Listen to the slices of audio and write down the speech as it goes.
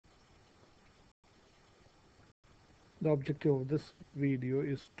The objective of this video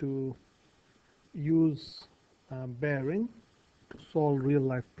is to use bearing to solve real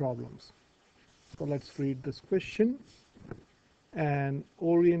life problems. So let's read this question. An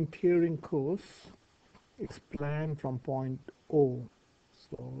orienteering course is planned from point O.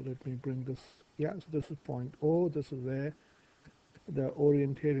 So let me bring this. Yeah, so this is point O. This is where the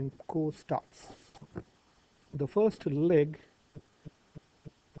orienteering course starts. The first leg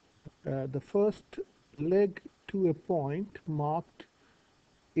to a point marked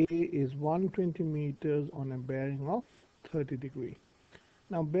A is 120 meters on a bearing of 30 degree.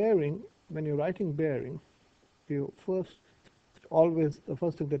 Now bearing, when you're writing bearing, you the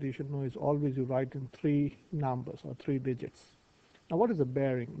first thing that you should know is always you write in 3 numbers or 3 digits. Now what is a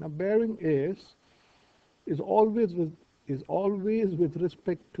bearing? Now bearing is always with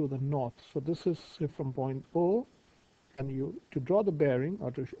respect to the north. So this is from point O, and to draw the bearing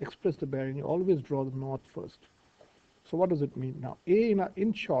or to express the bearing, you always draw the north first. So what does it mean? Now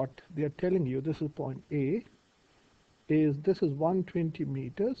in short, they are telling you this is point A, this is 120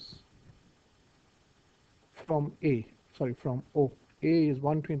 meters from from O. A is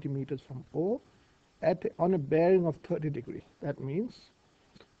 120 meters from O on a bearing of 30 degree. That means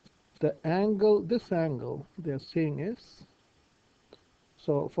this angle they are saying is,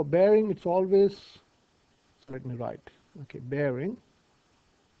 so for bearing it's always, so let me write, okay, bearing,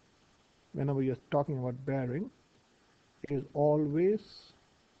 whenever you're talking about bearing, it is always,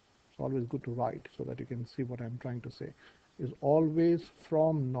 it's always good to write so that you can see what I'm trying to say, is always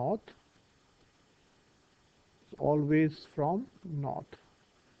from north,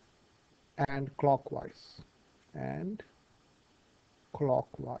 and clockwise,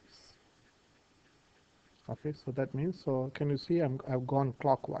 okay, so that means, so can you see I've gone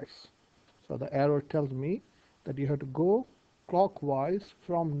clockwise, so the arrow tells me that you have to go clockwise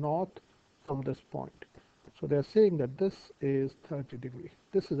from north from this point. So they're saying that this is 30 degree.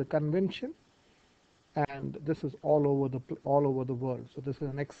 This is a convention, and this is all over the world. So this is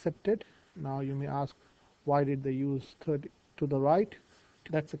an accepted. Now you may ask, why did they use 30 to the right?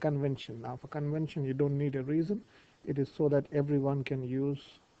 That's a convention. Now for convention you don't need a reason. It is so that everyone can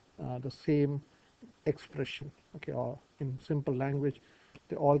use the same expression, okay, or in simple language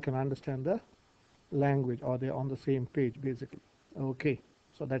they all can understand the language, or they're on the same page basically. Okay,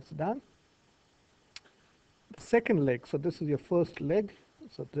 so that's done. The second leg, so this is your first leg,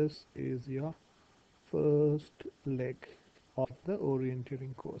 so this is your first leg of the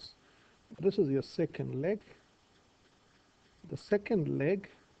orienteering course. This is your second leg. The second leg,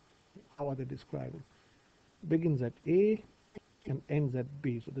 how are they describing? Begins at A and ends at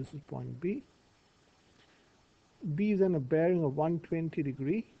B. So this is point B. B is in a bearing of 120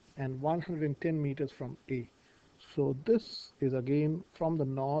 degree and 110 meters from A. So this is again from the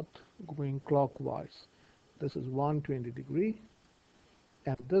north going clockwise. This is 120 degree,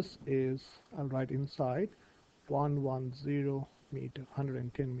 and this is, I'll write inside, 110 meter,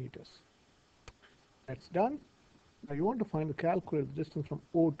 110 meters. That's done. Now you want to calculate the distance from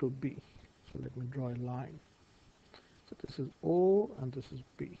O to B. So let me draw a line. So this is O and this is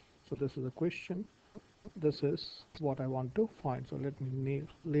B. So this is a question. This is what I want to find. So let me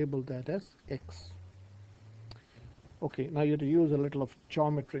label that as X. Okay, now you have to use a little of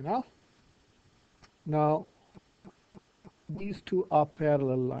geometry now. Now these two are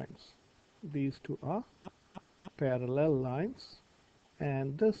parallel lines. These two are parallel lines,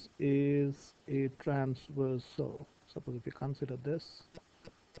 and this is a transversal. Suppose if you consider this,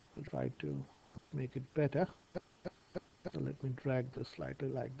 I'll try to make it better. So let me drag this slightly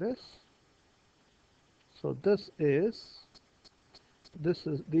like this. So these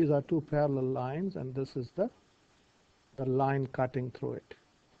are two parallel lines, and this is the line cutting through it.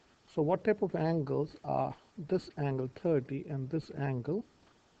 So what type of angles are this angle 30 and this angle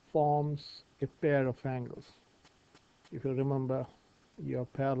forms a pair of angles? If you remember your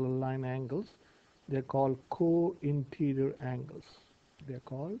parallel line angles, they're called co-interior angles. They're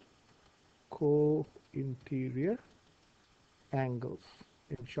called co-interior angles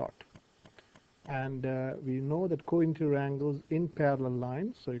in short. And we know that co-interior angles in parallel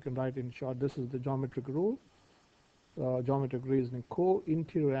lines, so you can write in short, this is the geometric rule, geometric reasoning.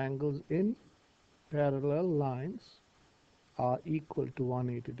 Co-interior angles in parallel lines are equal to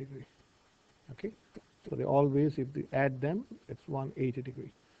 180 degree. Okay, so they always, if they add them, it's 180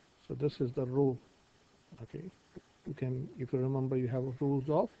 degree. So this is the rule. Okay, you can, if you remember, you have rules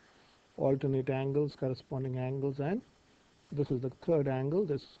of alternate angles, corresponding angles, and this is the third angle.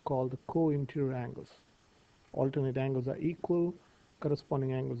 This is called the co-interior angles. Alternate angles are equal,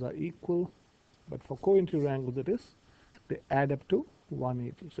 corresponding angles are equal, but for co-interior angles they add up to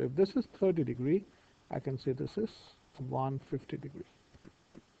 180. So if this is 30 degree, I can say this is 150 degree.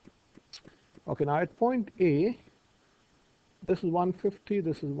 Okay, now at point A, this is 150,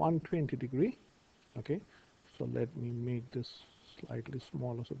 this is 120 degree. Okay, so let me make this slightly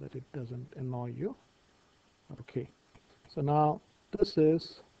smaller so that it doesn't annoy you. Okay, so now this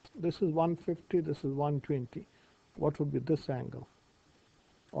is 150, this is 120. What would be this angle?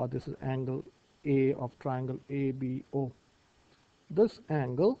 Or this is angle A of triangle ABO. This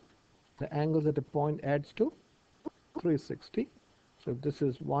angle, the angles at a point adds to 360. So if this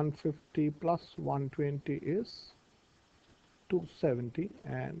is 150 plus 120 is 270,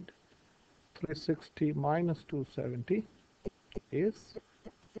 and 360 minus 270 is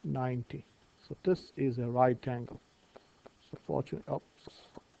 90. So this is a right angle. So fortunately, oops,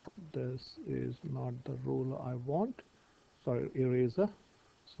 this is not the ruler I want. Sorry, eraser.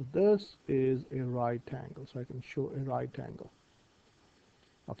 So this is a right angle. So I can show a right angle.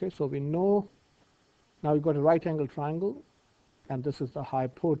 Okay, so we know now we've got a right angle triangle, and this is the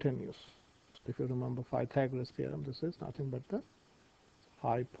hypotenuse. If you remember Pythagoras theorem, this is nothing but the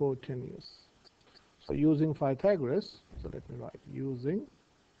hypotenuse. So using Pythagoras, so let me write using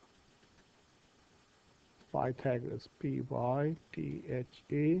Pythagoras, Pythagoras.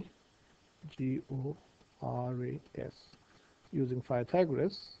 Using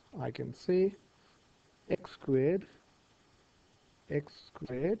Pythagoras, I can say x squared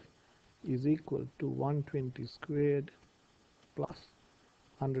is equal to 120 squared plus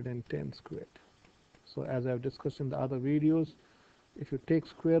 110 squared. So as I've discussed in the other videos, if you take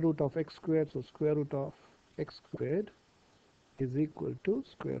square root of x squared, so square root of x squared is equal to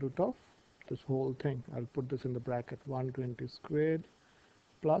square root of this whole thing. I'll put this in the bracket, 120 squared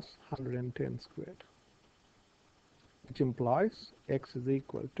plus 110 squared, which implies x is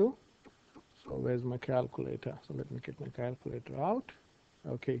equal to, so where's my calculator? So let me get my calculator out.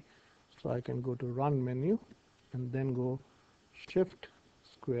 Okay, so I can go to run menu and then go shift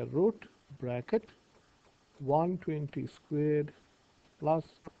square root bracket 120 squared plus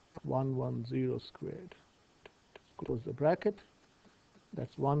 110 squared. Close the bracket.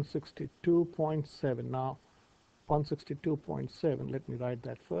 That's 162.7. Now 162.7, let me write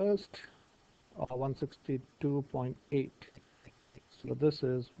that first. 162.8. So this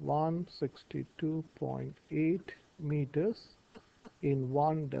is 162.8 meters in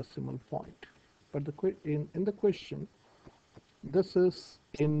 1 decimal point. But in the question, this is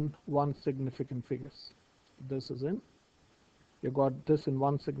in 1 significant figures. This is in, you got this in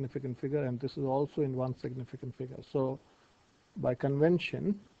 1 significant figure, and this is also in 1 significant figure. So by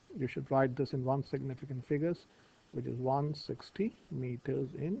convention, you should write this in 1 significant figures, which is 160 meters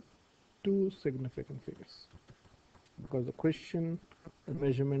in 2 significant figures, because the question, the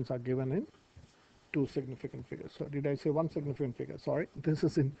measurements are given in 2 significant figures. So did I say 1 significant figure? Sorry, this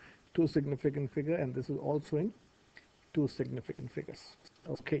is in 2 significant figure, and this is also in 2 significant figures.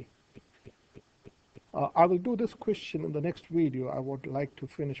 Okay. I will do this question in the next video. I would like to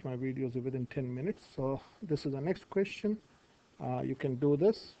finish my videos within 10 minutes. So this is the next question. You can do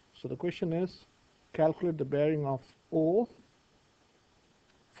this. So the question is, calculate the bearing of O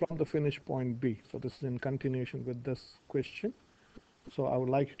from the finish point B. So this is in continuation with this question. So I would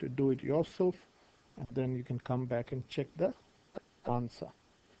like you to do it yourself, and then you can come back and check the answer.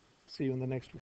 See you in the next video.